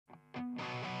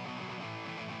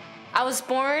I was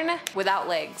born without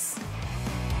legs.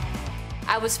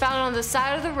 I was found on the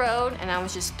side of the road and I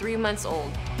was just 3 months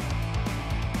old.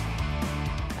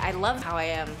 I love how I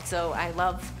am, so I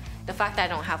love the fact that I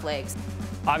don't have legs.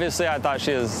 Obviously, I thought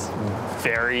she was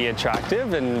very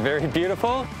attractive and very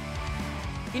beautiful.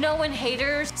 You know, when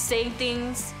haters say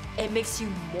things, it makes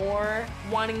you more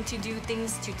wanting to do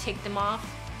things to take them off.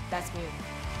 That's me.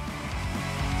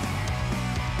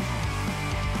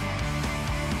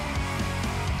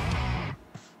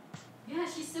 Yeah,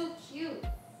 she's so cute.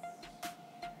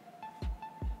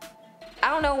 I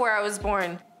don't know where I was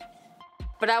born,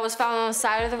 but I was found on the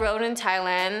side of the road in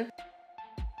Thailand.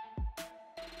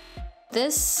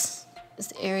 This is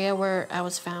the area where I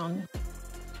was found.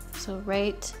 So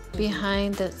right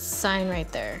behind the sign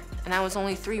right there. And I was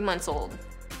only 3 months old.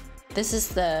 This is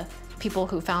the people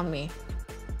who found me.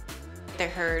 They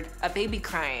heard a baby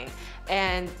crying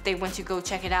and they went to go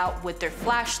check it out with their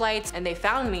flashlights and they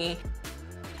found me.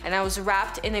 And I was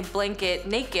wrapped in a blanket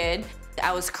naked.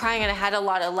 I was crying and I had a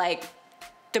lot of like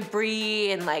debris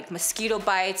and like mosquito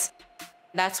bites.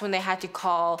 That's when they had to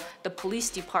call the police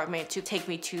department to take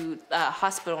me to the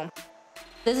hospital.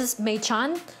 This is Mei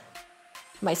Chan,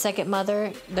 my second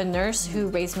mother, the nurse who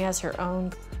raised me as her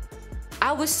own.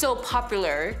 I was so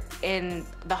popular in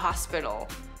the hospital.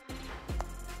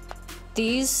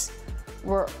 These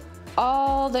were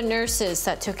all the nurses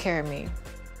that took care of me.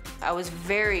 I was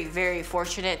very, very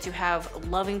fortunate to have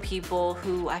loving people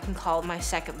who I can call my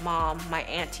second mom, my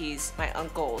aunties, my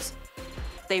uncles.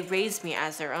 They raised me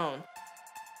as their own.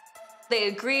 They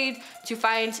agreed to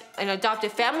find an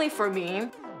adoptive family for me,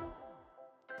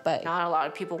 but not a lot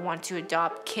of people want to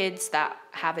adopt kids that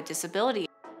have a disability.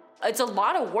 It's a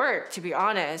lot of work, to be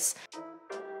honest.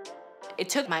 It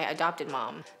took my adopted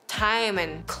mom time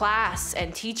and class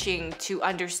and teaching to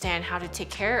understand how to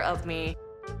take care of me.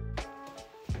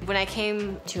 When I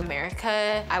came to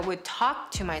America, I would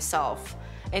talk to myself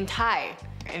in Thai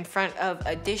in front of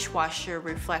a dishwasher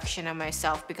reflection of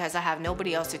myself because I have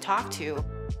nobody else to talk to.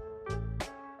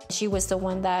 She was the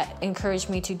one that encouraged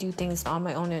me to do things on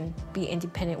my own and be an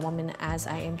independent woman as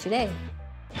I am today.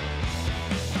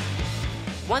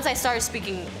 Once I started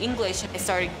speaking English, I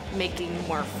started making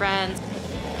more friends.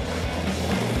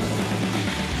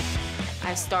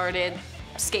 I started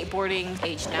skateboarding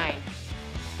age 9.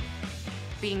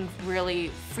 Being really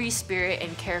free spirit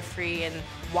and carefree and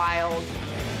wild.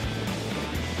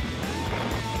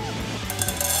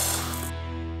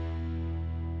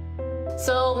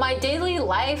 So my daily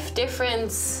life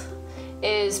difference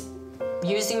is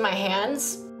using my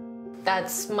hands.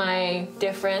 That's my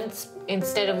difference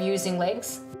instead of using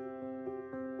legs.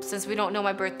 Since we don't know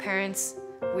my birth parents,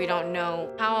 we don't know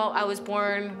how I was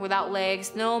born without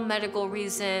legs, no medical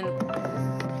reason.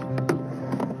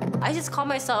 I just call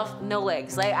myself no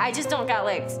legs. Like, I just don't got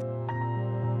legs.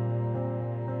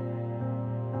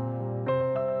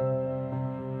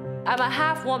 I'm a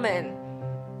half woman.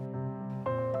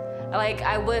 Like,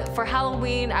 for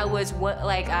Halloween, I was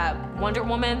like Wonder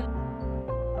Woman.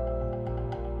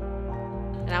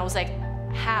 And I was like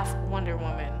half Wonder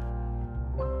Woman.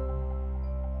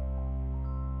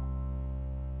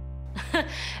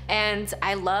 And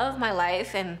I love my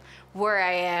life and where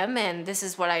I am, and this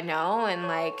is what I know, and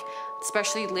like,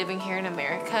 especially living here in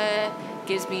America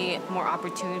gives me more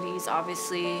opportunities,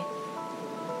 obviously.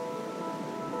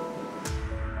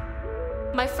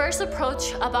 My first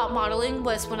approach about modeling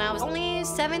was when I was only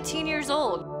 17 years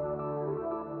old.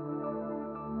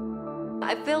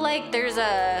 I feel like there's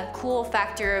a cool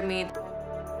factor of me.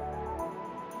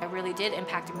 It really did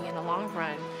impact me in the long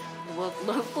run.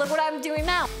 Look what I'm doing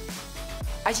now.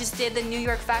 I just did the New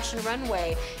York Fashion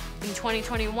Runway in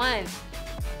 2021.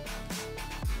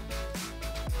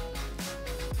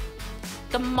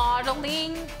 The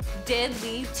modeling did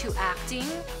lead to acting.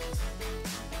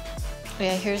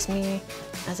 Yeah, here's me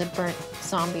as a burnt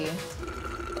zombie.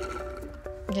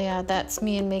 Yeah, that's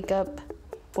me in makeup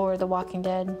for The Walking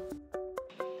Dead.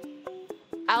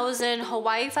 I was in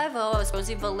Hawaii Five-0. I was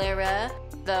Rosie Valera,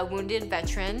 the wounded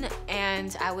veteran,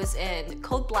 and I was in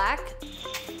Code Black,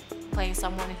 playing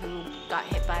someone who got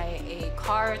hit by a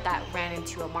car that ran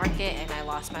into a market, and I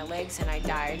lost my legs and I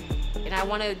died. And I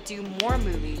want to do more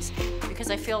movies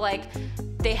because I feel like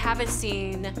they haven't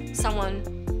seen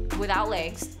someone without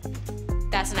legs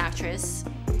that's an actress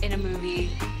in a movie,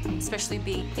 especially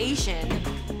being Asian.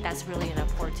 That's really an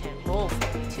important role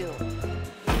for me too.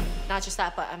 Not just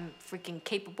that, but I'm freaking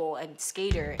capable and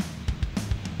skater.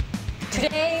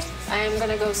 Today, I'm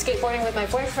gonna go skateboarding with my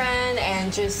boyfriend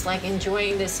and just like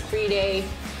enjoying this free day.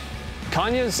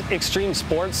 Kanya's extreme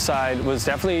sports side was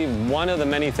definitely one of the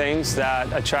many things that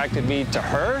attracted me to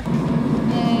her.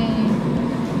 Yay.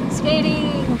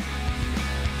 skating.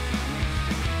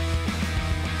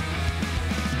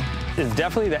 It's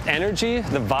definitely the energy,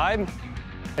 the vibe.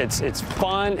 It's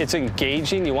fun, it's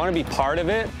engaging, you want to be part of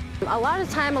it. A lot of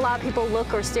time, a lot of people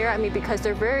look or stare at me because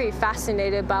they're very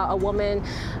fascinated about a woman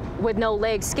with no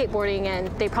legs skateboarding, and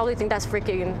they probably think that's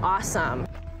freaking awesome.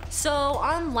 So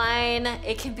online,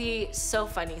 it can be so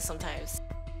funny sometimes.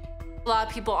 A lot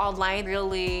of people online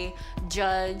really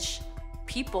judge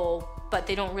people, but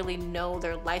they don't really know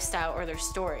their lifestyle or their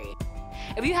story.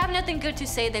 If you have nothing good to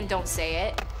say, then don't say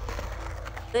it.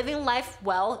 Living life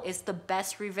well is the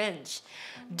best revenge.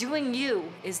 Doing you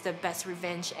is the best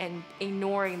revenge, and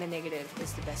ignoring the negative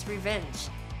is the best revenge.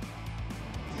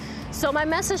 So my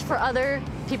message for other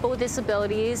people with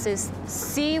disabilities is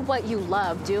see what you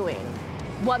love doing,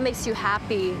 what makes you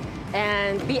happy,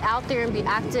 and be out there and be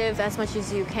active as much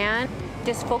as you can,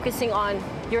 just focusing on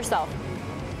yourself.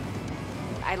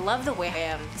 I love the way I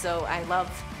am, so I love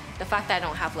the fact that I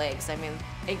don't have legs. I mean,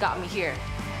 it got me here.